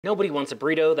Nobody wants a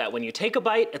burrito that when you take a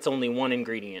bite, it's only one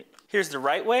ingredient. Here's the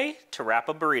right way to wrap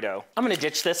a burrito. I'm gonna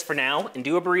ditch this for now and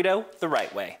do a burrito the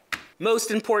right way.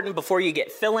 Most important before you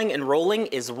get filling and rolling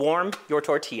is warm your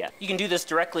tortilla. You can do this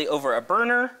directly over a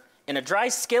burner, in a dry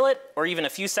skillet, or even a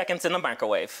few seconds in the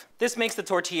microwave. This makes the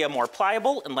tortilla more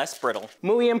pliable and less brittle.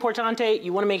 Muy importante,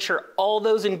 you wanna make sure all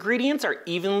those ingredients are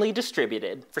evenly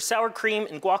distributed. For sour cream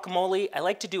and guacamole, I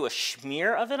like to do a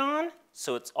smear of it on,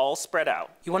 so it's all spread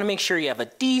out. You wanna make sure you have a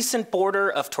decent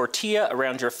border of tortilla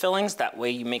around your fillings, that way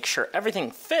you make sure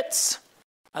everything fits.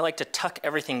 I like to tuck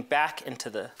everything back into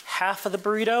the half of the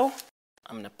burrito.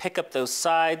 I'm gonna pick up those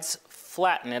sides,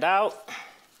 flatten it out,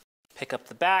 pick up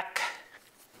the back,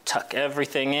 tuck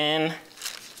everything in,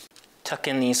 tuck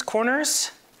in these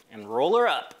corners, and roll her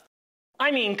up. I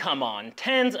mean, come on,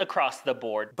 10s across the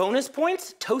board. Bonus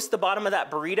points, toast the bottom of that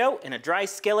burrito in a dry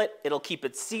skillet. It'll keep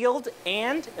it sealed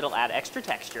and it'll add extra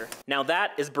texture. Now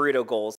that is burrito goals.